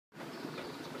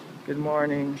Good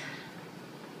morning.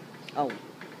 Oh.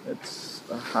 It's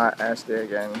a hot ass day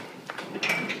again.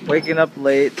 Waking up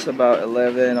late, it's about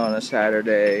 11 on a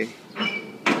Saturday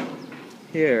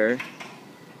here.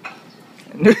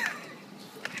 And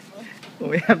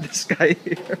we have this guy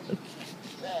here.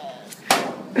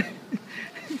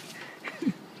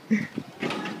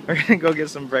 We're gonna go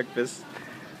get some breakfast.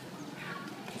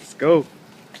 Let's go.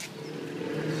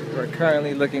 We're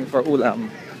currently looking for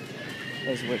ulam,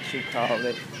 is what you call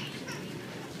it.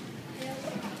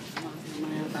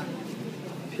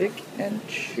 Pick and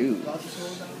choose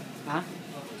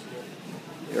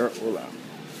your ulam.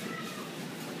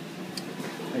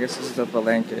 I guess this is the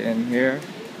Palenke in here.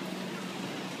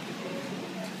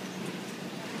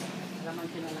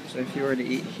 So if you were to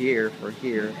eat here for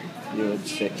here, you would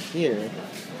sit here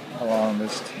along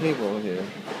this table here.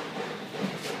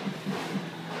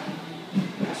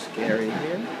 Looks scary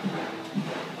here.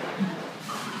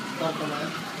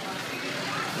 Vegetables.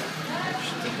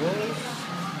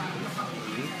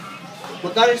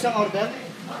 Magkano isang order?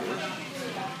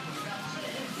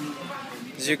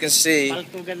 As you can see,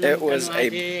 it was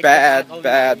a bad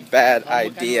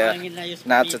idea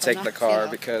not to take the car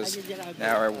because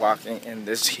now we're walking in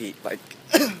this heat. Like,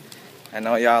 I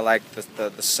know y'all like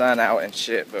the sun out and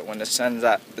shit, but when the sun's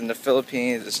out in the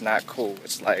Philippines, it's not cool.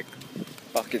 It's like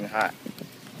fucking hot.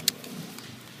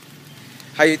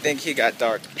 How you think he got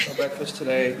dark? For breakfast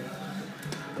today,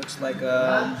 looks like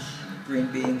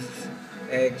green beans,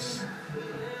 eggs,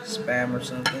 spam or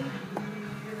something.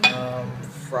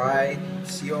 Fried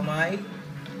siomai.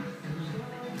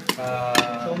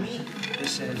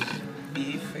 This is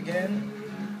beef again.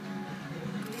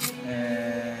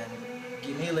 And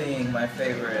giniling, my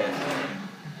favorite.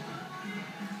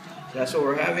 So that's what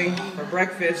we're having for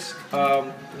breakfast.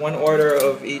 One order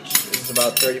of each is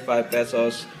about 35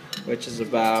 pesos, which is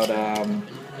about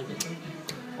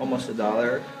almost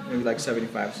 $1, maybe like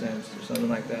 75 cents or something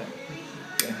like that.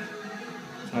 Yeah,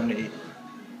 time to eat.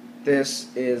 This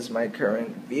is my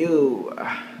current view.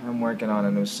 I'm working on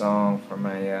a new song for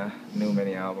my new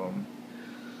mini album.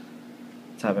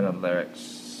 Typing up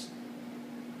lyrics.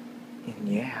 And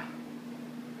yeah.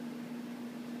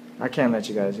 I can't let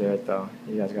you guys hear it though.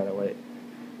 You guys gotta wait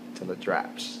till it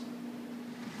drops.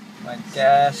 My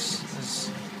gas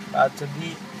is about to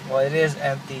be, well, it is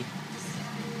empty.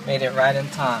 Made it right in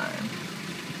time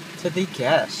to the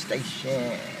gas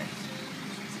station.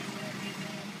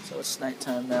 So it's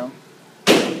nighttime now,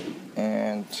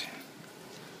 and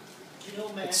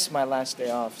it's my last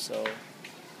day off. So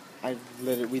we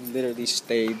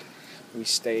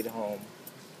stayed home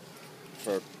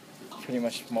for pretty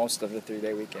much most of the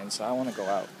 3-day weekend. So I want to go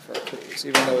out for a cruise,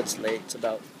 even though it's late. It's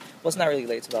about, well, it's not really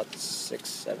late. It's about 6,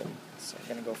 7. So I'm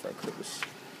gonna go for a cruise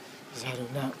because I do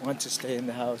not want to stay in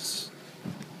the house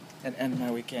and end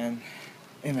my weekend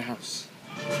in the house.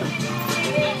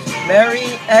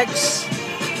 Merry Xmas.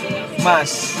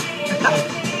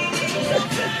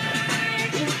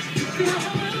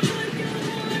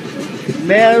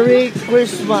 Merry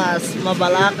Christmas,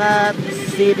 Mabalacat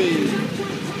City.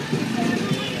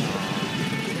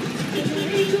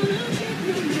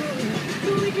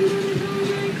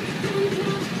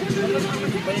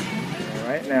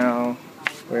 Right now,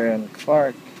 we're in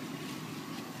Clark,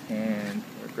 and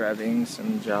we're grabbing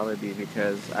some Jollibee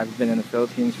because I've been in the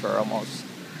Philippines for almost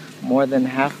more than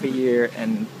half a year,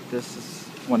 and this is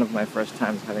one of my first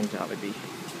times having Jollibee.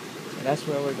 And that's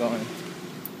where we're going.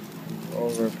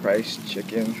 Overpriced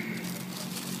chicken.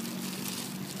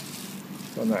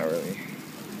 Well, not really.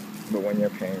 But when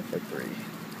you're paying for 3,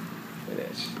 it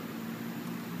is.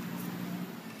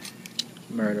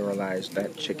 Murderalized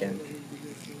that chicken.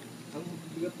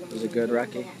 Was it good,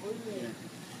 Rocky?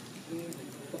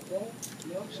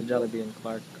 So Jollibee in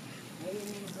Clark.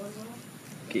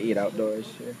 You can eat outdoors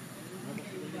here.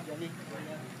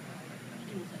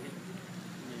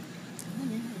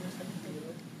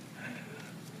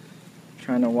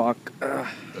 Trying to walk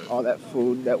all that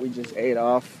food that we just ate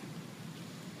off.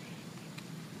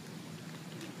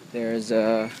 There's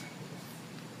a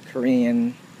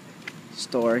Korean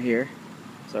store here,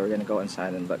 so we're gonna go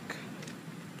inside and look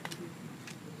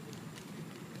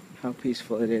how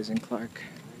peaceful it is in Clark,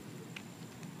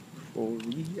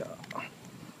 Korea.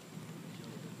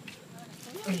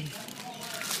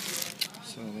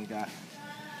 So they got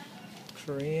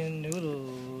Korean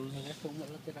noodles.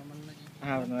 I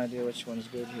have no idea which one's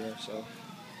good here, so,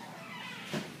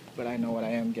 but I know what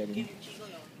I am getting.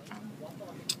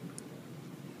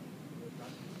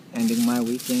 Ending my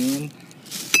weekend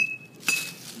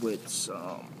with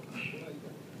some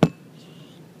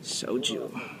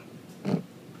soju.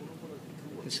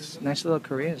 This is a nice little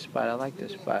Korean spot. I like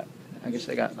this spot. I guess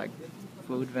they got like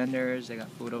food vendors. They got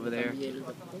food over there,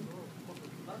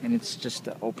 and it's just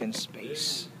an open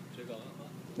space.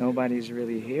 Nobody's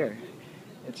really here.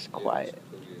 It's quiet.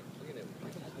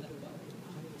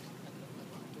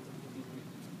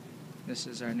 This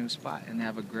is our new spot, and they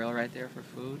have a grill right there for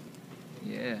food.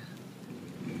 Yeah.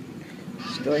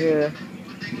 Still here.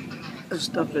 This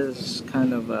stuff is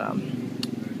kind of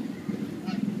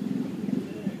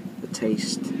the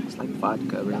taste. It's like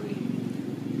vodka, really.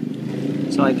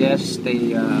 So I guess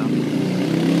the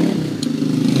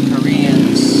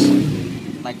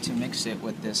Koreans like to mix it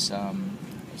with this.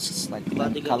 It's like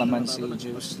calamansi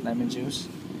juice, lemon juice.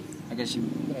 I guess you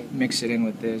mix it in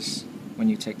with this when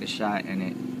you take the shot, and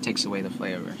it takes away the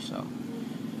flavor. So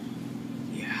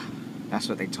yeah, that's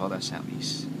what they told us at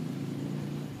least.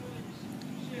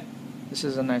 This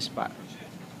is a nice spot.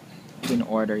 You can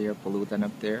order your pulutan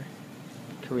up there.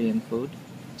 Korean food.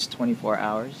 It's 24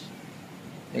 hours.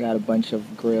 They got a bunch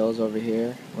of grills over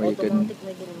here where you can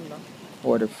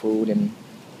order food and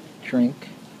drink.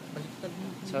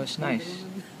 So it's nice.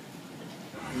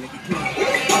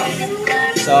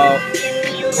 So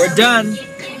we're done.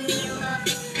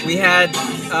 We had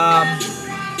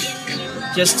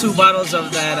just 2 bottles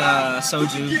of that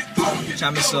soju,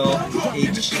 chamiso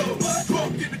each.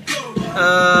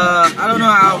 I don't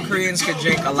know how Koreans could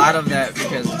drink a lot of that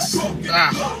because it's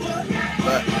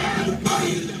but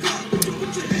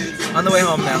on the way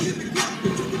home now.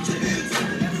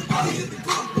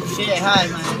 Say hi,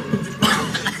 man.